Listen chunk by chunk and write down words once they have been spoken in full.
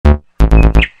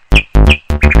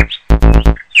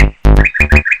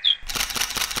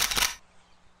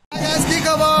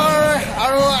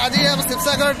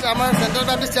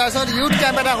Baptist Church youth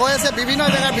camp eta hoy ase bibhinno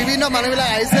jaga bibhinno manubila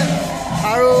aise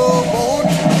aru bahut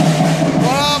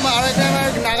gorom aru eta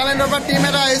Nagaland or team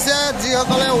eta aise ji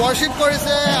hokole worship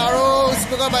korise aru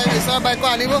speaker by Isar by ko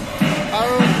anibo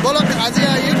aru bolok aji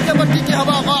youth camp ki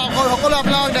hoba hokole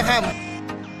apnalok dekham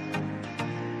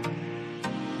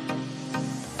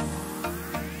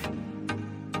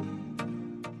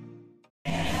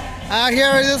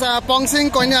here is Pongsing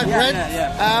Konyak, right?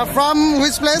 Yeah. From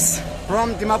which place?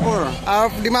 From Dimapur.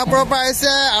 Dimapur pa aise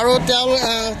aru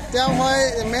tell hoy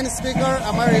main speaker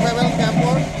amar revival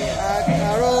campor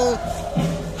aru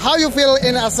how you feel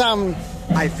in Assam?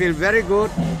 I feel very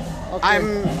good. Okay. I'm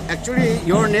actually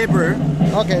your neighbor.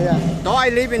 Okay, yeah. Though I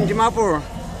live in Dimapur,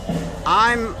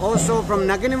 I'm also from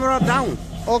Naginimura town.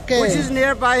 Okay. Which is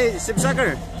nearby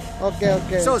Sibsagar.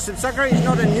 Okay. So Sibsagar is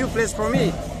not a new place for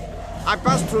me. I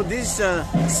pass through this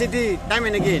city time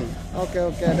and again. Okay.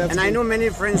 That's and good. I know many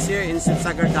friends here in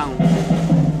Sibsagar town.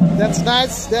 That's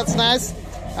nice.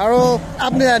 Aru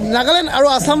apni Nagaland aru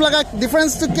Assam laga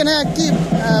difference to kene ki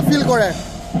feel kore?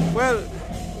 Well,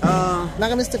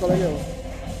 Nagamiste kole jo.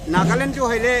 Nagaland to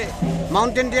hile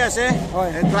mountain de ase,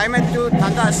 climate to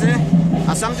thanda ase.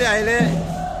 Assam de hile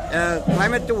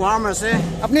climate to warm ase.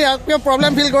 Apni apni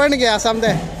problem feel kore niki Assam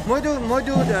de? Moidu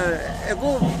eko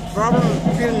problem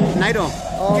feel nai do.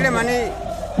 Kile mani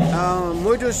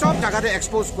moidu sob jaga de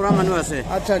expose kura manu ase.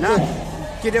 Acha na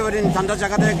kide wadin thanda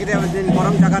jaga de kide wadin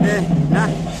gorom jaga de na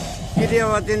kide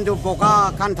wadin du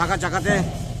boka kan thaka jaga de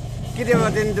kide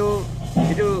wadin du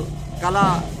itu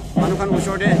kala manu kan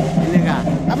usor de inega.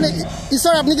 Apni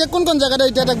isor apni ke kon jaga de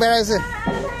eta tak berai ase?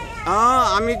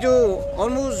 Ami to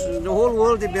almost the whole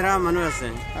world bera manu ase.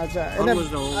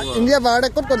 Acha India bahar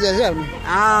kot jaise apni?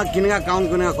 Kinga count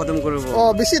kunga khatam koribo.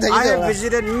 Oh, beshi thaki I have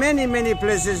visited many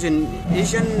places in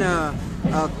Asian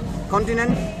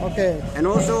continent. Okay. And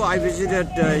also I visited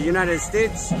United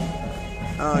States,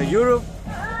 Europe,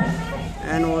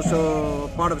 and also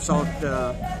part of South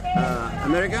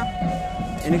America.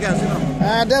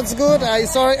 That's good. I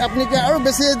sorry apni ke aru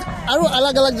beshi aru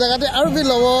alag jaga te aru bi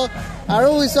lobo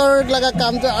aru isor laga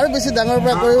kam to aru beshi dangor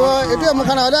pra koribo etu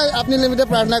mukhana hola apni limite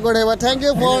prarthana koreba. Thank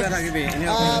you for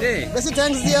beshi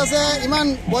thanks di ase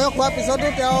iman boyo khwa pisoto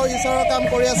teo isor kam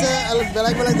kori ase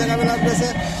belak jaga belak bese.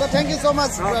 So thank you so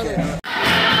much. Okay.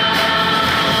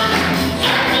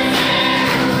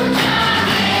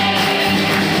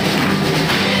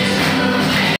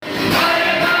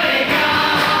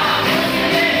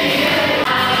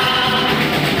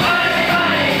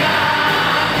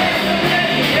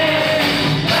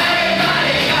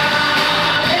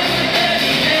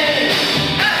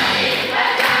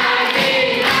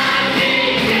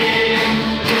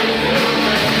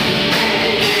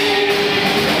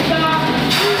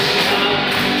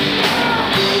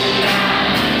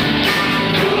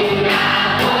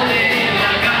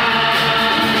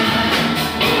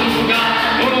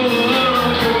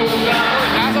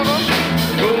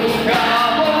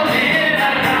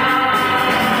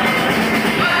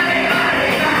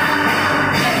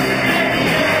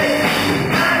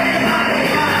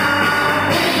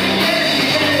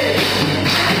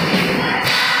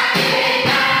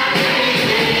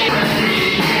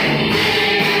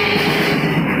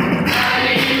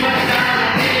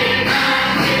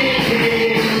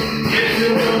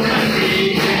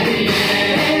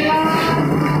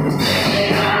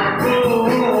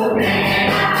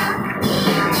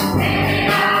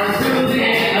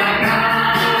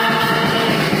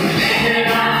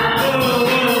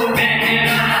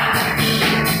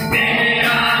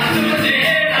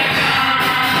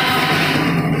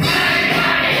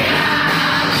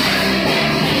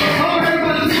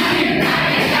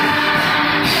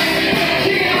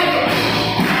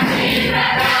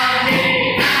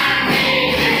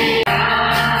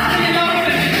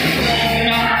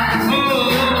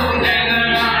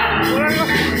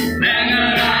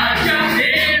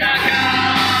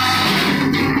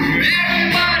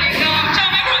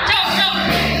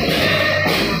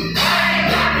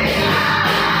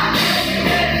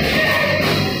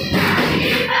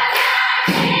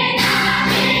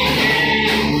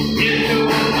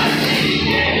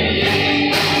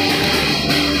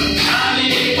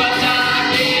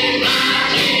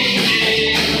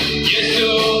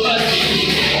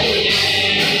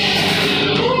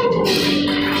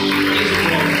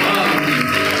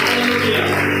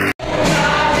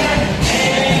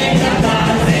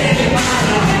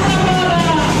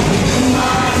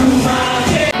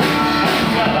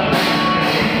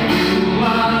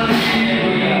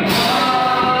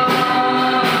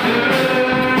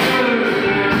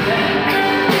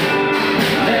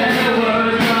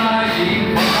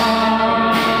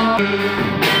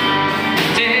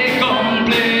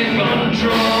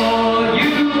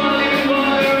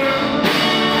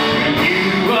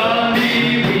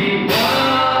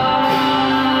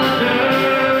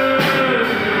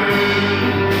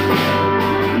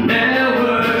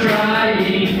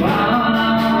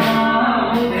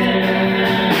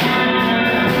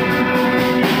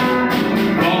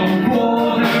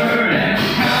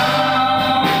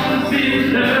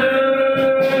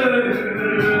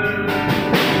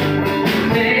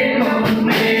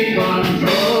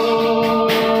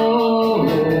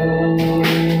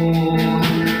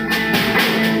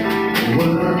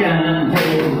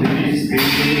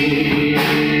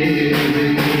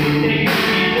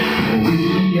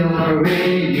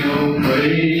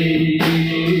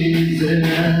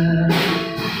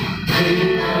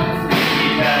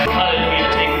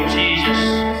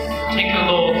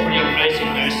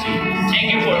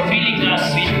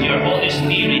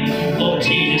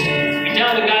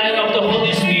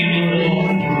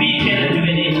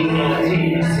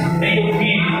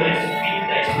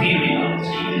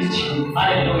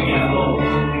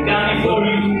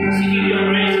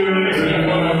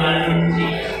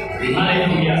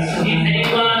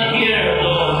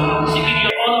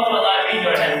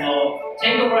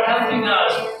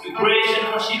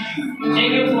 worship you.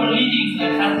 Thank you for leading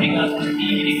and helping us this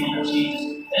evening, Lord Jesus.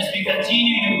 As we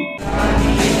continue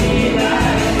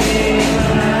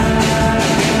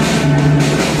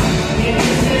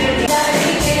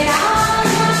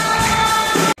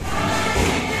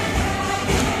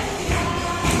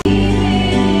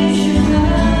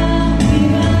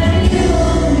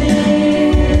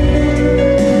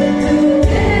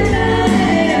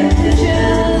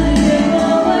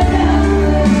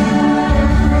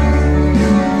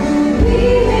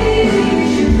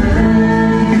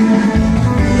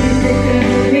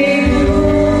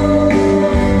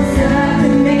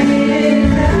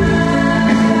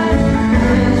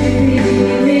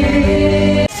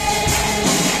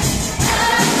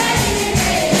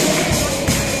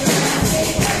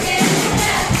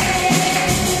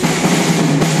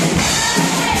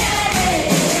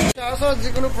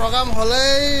যিকোনো programme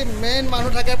হ'লেই main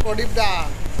মানুহ থাকে প্ৰদীপ দা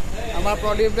আমাৰ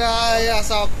প্ৰদীপ দা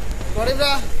চাওক প্ৰদীপ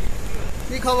দা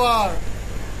কি খবৰ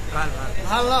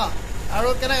ভাল ন আৰু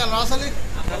কেনেকৈ ল'ৰা ছোৱালী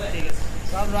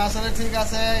সব ল'ৰা ছোৱালী ঠিক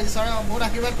আছে ঈশ্বৰে বহুত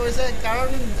আশীৰ্বাদ কৰিছে কাৰণ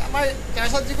আমাৰ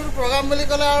চাৰ্চত যিকোনো প্ৰগ্ৰাম বুলি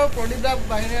ক'লে আৰু প্ৰদীপ দা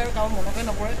বাহিৰে আৰু কাৰো মনতে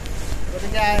নপৰে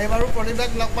গতিকে এইবাৰো প্ৰদীপ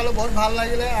দাক লগ পালোঁ বহুত ভাল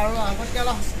লাগিলে আৰু আগতকৈ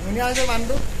অলপ ধুনীয়া হৈছে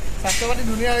মানুহটো স্বাস্থ্য পাতি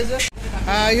ধুনীয়া হৈছে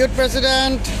ইউথ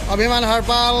প্ৰেচিডেণ্ট অভিমান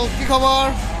হৰপাল কি খবৰ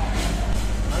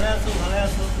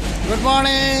গুড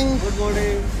মৰ্ণিং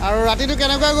আৰু ৰাতিটো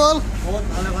কেনেকুৱা গ'ল বহুত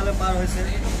ভালে ভালে পাৰ হৈছে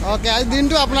অ'কে আজি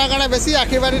দিনটো আপোনাৰ কাৰণে বেছি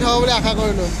আশীৰ্বাদিত হ'ব বুলি আশা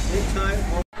কৰিলোঁ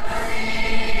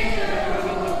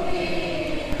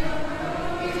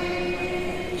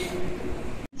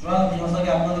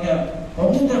আপোনালোকে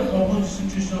প্ৰভু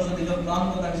শ্ৰীকৃষ্ণৰ ওচৰত নিজৰ প্ৰাণ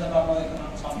কথা হিচাপে আপোনালোকে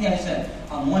চাপি আহিছে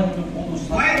আৰু মই সেইটো বহুত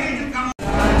উৎসাহ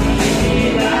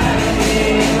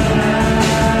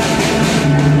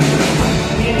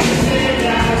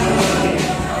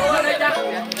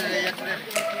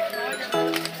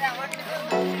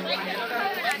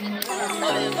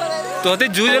তহঁতে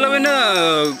জুই জ্বলাবি না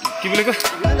কি বুলি কয়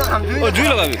জুই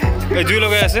লগাবি এই জুই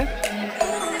লগাই আছে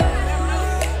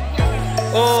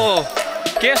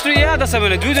কেছটো ইয়াত আছে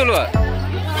মানে জুই জ্বলোৱা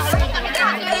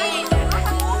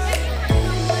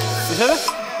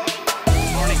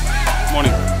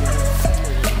মৰ্ণিং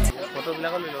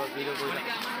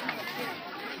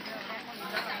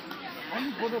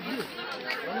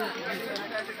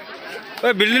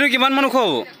বিল্ডিংটো কিমান মান ওখ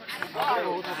হ'ব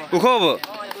ওখ হ'ব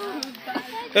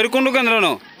এইটো কোনটো কেন্দ্ৰ ন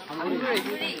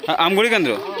আমগুৰি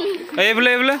কেন্দ্ৰ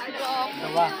এইফালে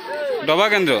ডবা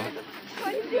কেন্দ্ৰ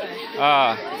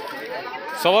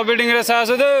সব বিল্ডিংৰে চাই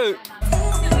আছো দেই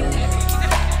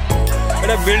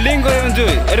এটা বিল্ডিং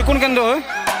জুই এইটো কোন কেন্দ্ৰ হয়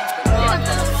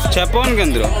চেপন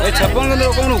কেন্দ্ৰ এই চেপন কেন্দ্ৰ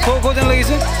অকণমান ওখ ওখ যেন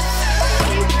লাগিছে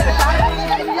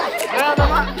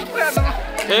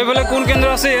এইফালে কোন কেন্দ্ৰ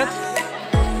আছে ইয়াত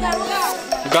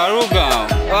গাৰু গাঁও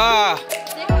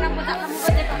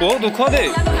বহুত ওখ দেই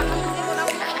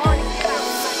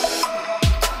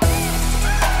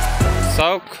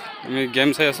চাওক আমি গেম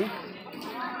চাই আছো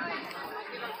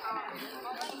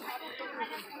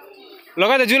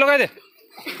লগাই দে জুই লগাই দে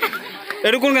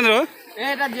এইটো কোন কেন্দ্ৰ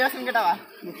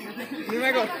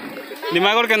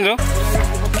নিমাগড় কেন্দ্ৰ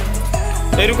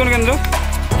এইটো কোন কেন্দ্ৰ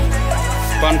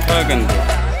পানফাৰ কেন্দ্ৰ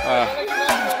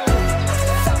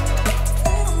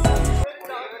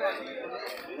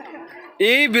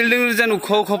এই বিল্ডিংটো যেন ওখ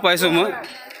ওখ পাইছোঁ মই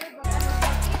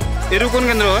এইটো কোন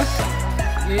কেন্দ্ৰ হয়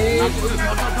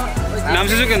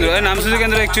নামচিচু কেন্দ্ৰ এই নামচিচু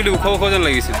কেন্দ্ৰ একচুৱেলি ওখ ওখ যেন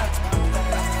লাগিছে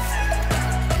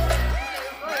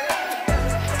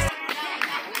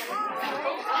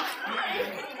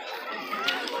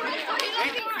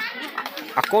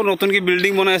আকৌ নতুনকৈ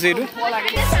বিল্ডিং বনাই আছে এইটো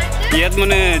ইয়াত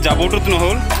মানে জাবৰটোত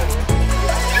নহ'ল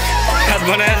ইয়াত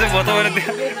বনাই আছে বৰ্তমান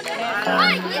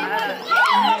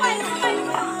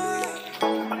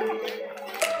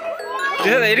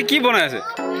এইটো কি বনাই আছে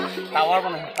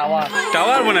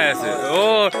টাৱাৰ বনাই আছে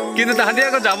কিন্তু তাহাঁতি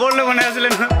আকৌ জাবৰলৈ বনাই আছিলে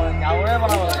নহয়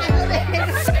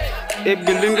এই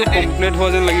বিল্ডিংটো কমপ্লিট হোৱা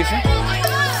যেন লাগিছে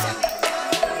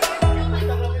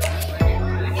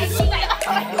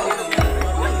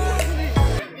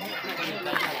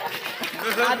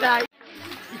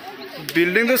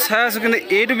বিল্ডিংটো চাই আছো কিন্তু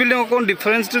এইটো বিল্ডিং অকণ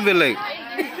ডিফাৰেঞ্চটো বেলেগ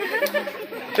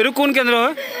এইটো কোন কেন্দ্ৰ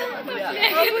হয়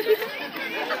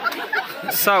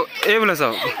চাওক এইবোলে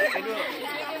চাওক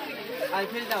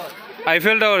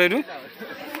আইফেল টাৱাৰ এইটো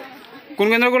কোন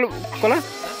কেন্দ্ৰ ক'লা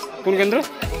কোন কেন্দ্ৰ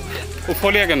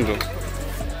উফলীয়া কেন্দ্ৰ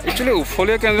একচুৱেলি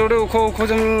উফলীয়া কেন্দ্ৰতে ওখ ওখ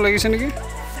যেন লাগিছে নেকি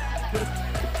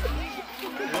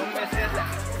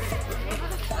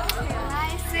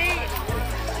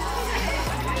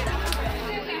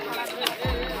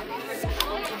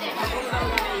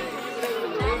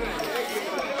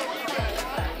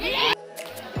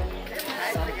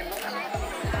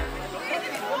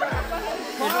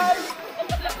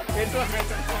 1.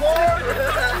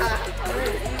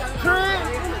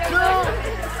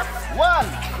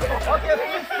 Okay,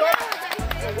 please stop.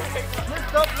 Please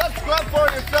stop. Let's clap for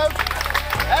yourself.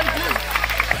 And please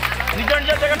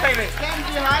stand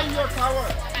behind your tower.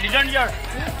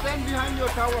 Please stand behind your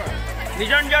tower.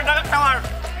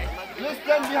 Please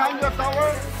stand behind your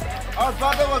tower. Our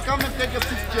brother will come and take a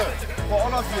picture for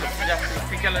all of you.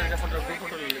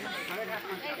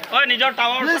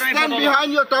 Please stand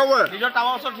behind your tower.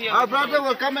 Our brother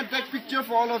will come and take picture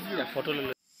for all of you.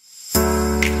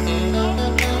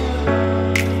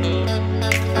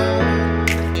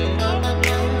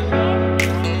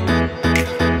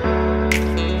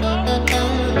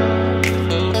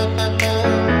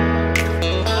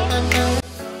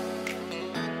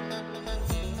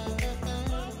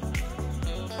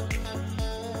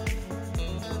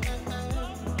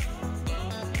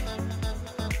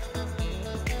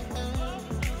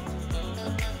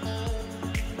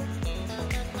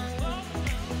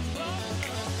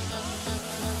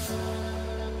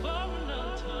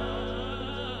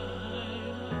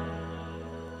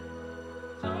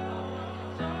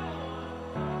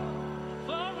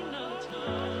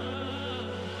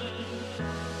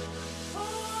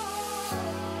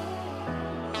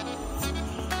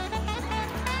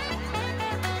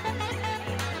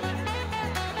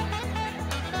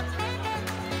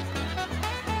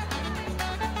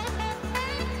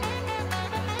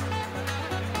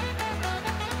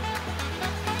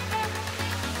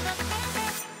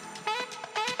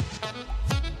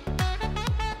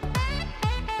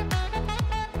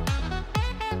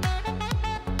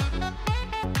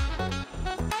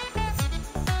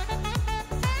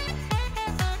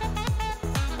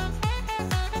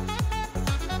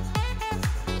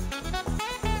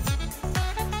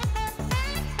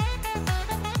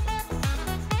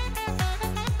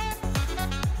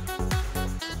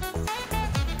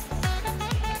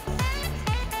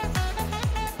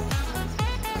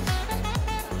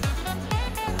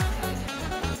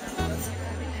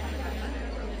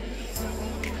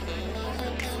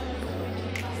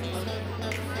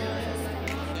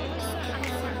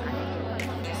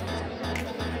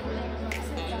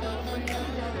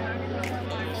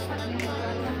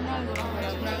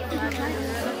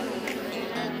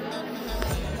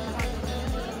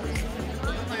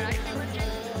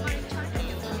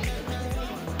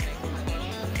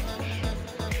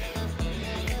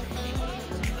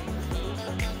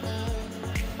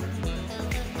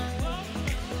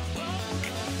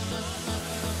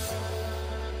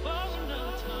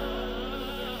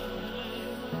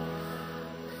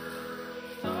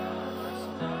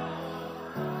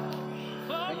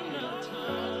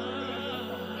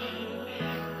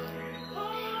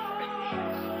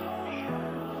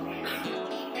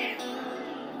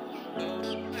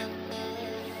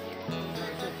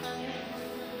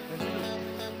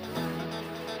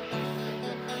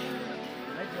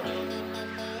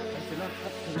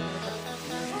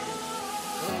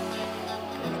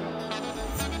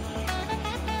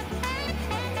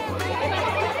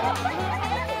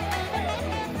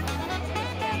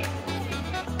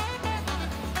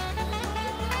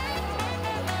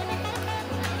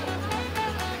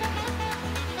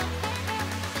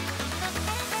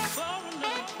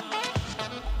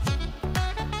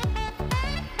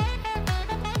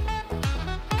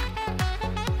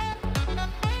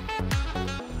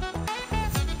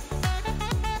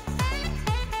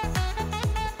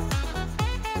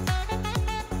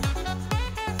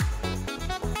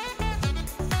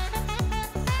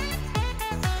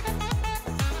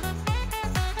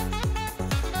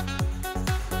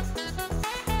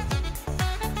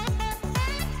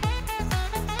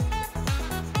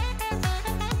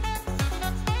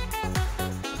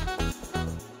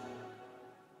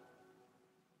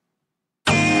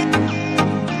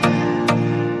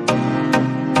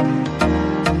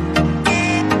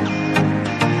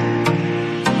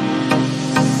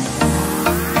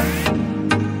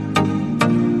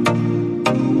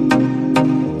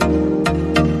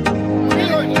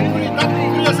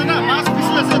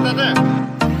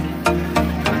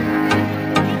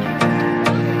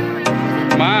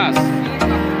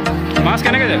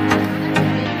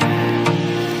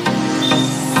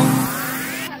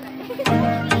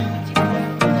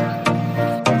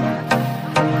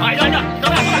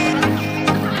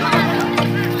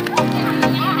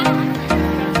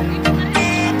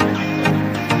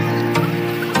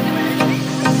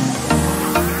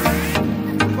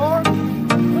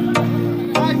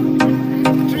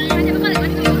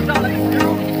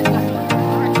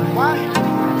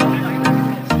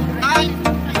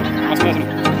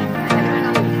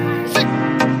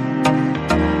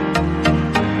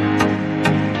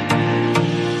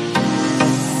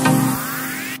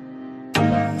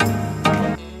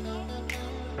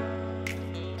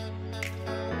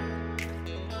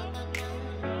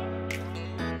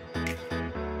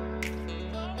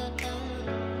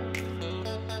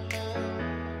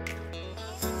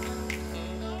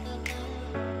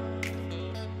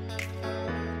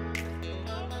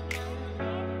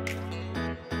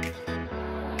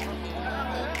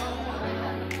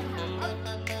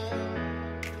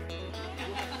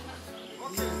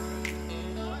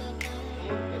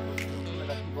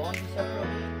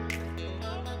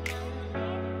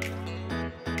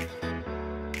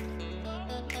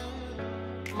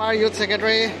 আমাৰ youth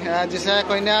secretary জিছা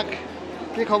কইনাক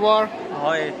কি খবৰ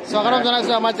হয় স্বাগতম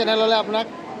জনাইছো আমাৰ চেনেললৈ আপোনাক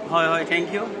হয় হয় থ্যাংক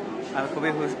ইউ আমি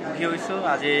খুবই খুশি হৈছো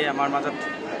আজি আমাৰ মাজত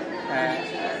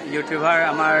ইউটিউবাৰ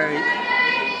আমাৰ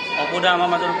অপুদা আমাৰ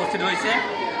মাজত উপস্থিত হৈছে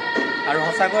আৰু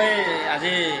সঁচাকৈ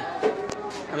আজি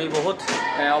আমি বহুত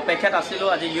অপেক্ষাত আছিলোঁ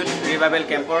আজি ইউথ ৰিভাইভেল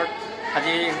কেম্পৰ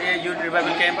আজি এই ইউথ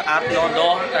ৰিভাইভেল কেম্প 8, 9,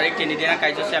 10 তাৰিখ তিনিদিনীয়া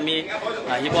কাৰ্যসূচী আমি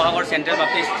শিৱসাগৰ চেণ্ট্ৰেল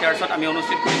বাপ্টিষ্ট চাৰ্চত আমি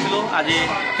অনুষ্ঠিত কৰিছিলোঁ আজি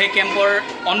সেই কেম্পৰ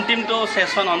অন্তিমটো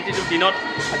ছেশ্যন অন্তিমটো দিনত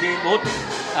আজি বহুত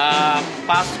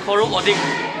 500ৰো অধিক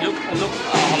লোক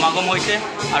সমাগম হৈছে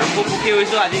আৰু খুব সুখী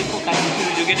হৈছোঁ আজি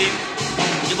কাৰ্যসূচীৰ যোগেদি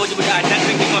যুৱ যুৱতী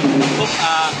আধ্যাত্মিক দিশত খুব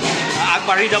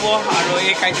আগবাঢ়ি যাব আৰু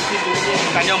এই কাৰ্যসূচীৰ যোগেদি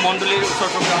স্থানীয় মণ্ডলীৰ ওচৰ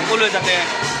চুবুৰীয়া সকলোৱে যাতে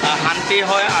শান্তি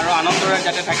হয় আৰু আনন্দৰে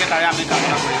যাতে থাকে তাৰে আমি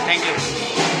কামনা কৰিম থেংক ইউ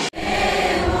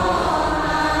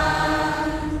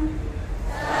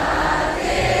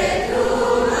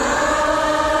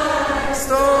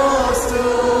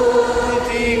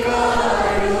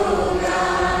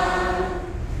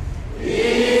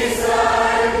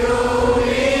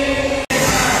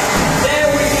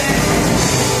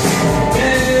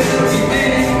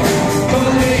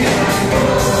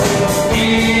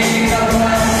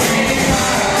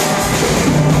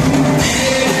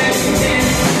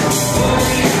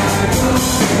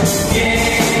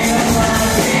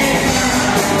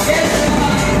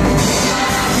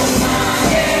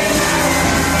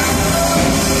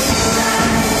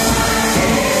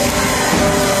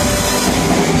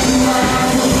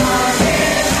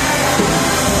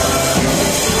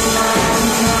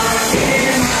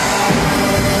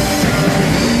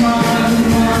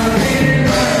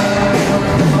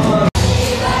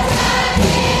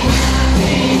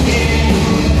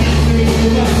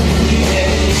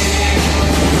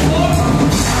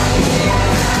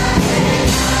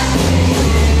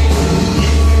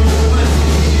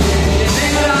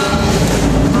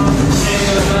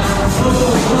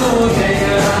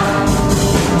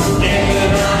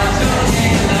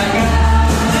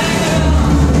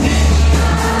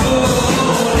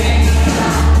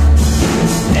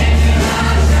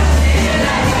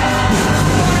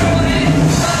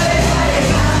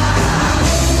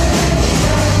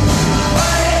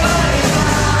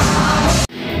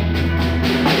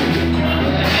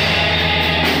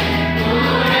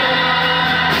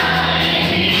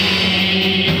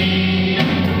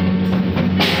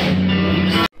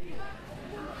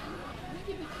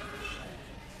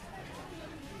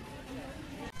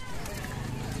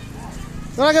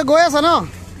তোমালোকে গৈ আছা ন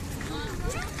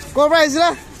ক'ৰ পৰা আহিছিলা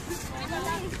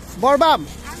বৰবাম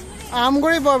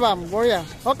আমগুৰি বৰবাম বঢ়িয়া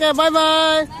অ'কে বাই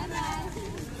বাই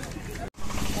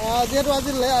যিহেতু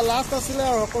আজি লাষ্ট আছিলে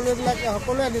আৰু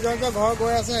সকলোৱে নিজৰ নিজৰ ঘৰ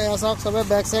গৈ আছে এয়া চাওক চবে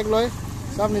বেগ চেগ লৈ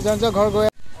চব নিজৰ নিজৰ ঘৰ গৈ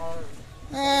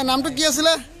নামটো কি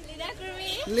আছিলে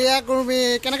লিয়া কুৰ্মী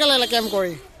কেনেকৈ লাগিলে কেম্প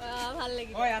কৰি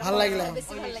ভাল লাগিলে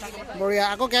বঢ়িয়া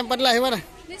আকৌ কেম্প পাতিলে আহিবা নাই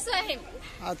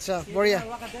আচ্ছা বঢ়িয়া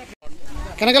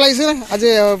কেনেকৈ লাগিছিলে আজি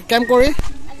কেম্প কৰি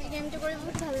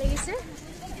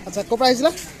আচ্ছা ক'ৰ পৰা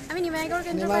আহিছিলা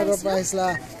নিমাইগড়ৰ পৰা আহিছিলা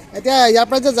এতিয়া ইয়াৰ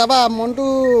পৰা যে যাবা মনটো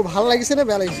ভাল লাগিছে নে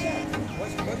বেয়া লাগিছে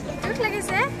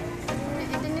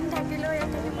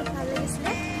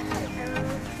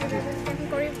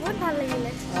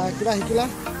কিবা শিকিলা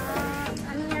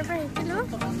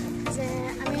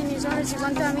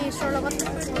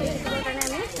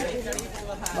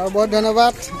আৰু বহুত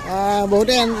ধন্যবাদ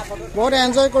বহুতে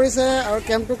এনজয় কৰিছে আৰু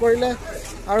কেম্পটো কৰিলে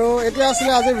আৰু এইটোৱে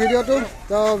আছিলে আজিৰ ভিডিঅ'টো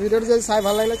তো ভিডিঅ'টো যদি চাই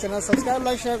ভাল লাগিলে চেনেল ছাবস্ক্ৰাইব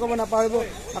লাইক শ্বেয়াৰ কৰিব নাপাহৰিব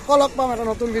আকৌ লগ পাম এটা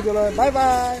নতুন ভিডিঅ' লৈ বাই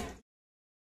বাই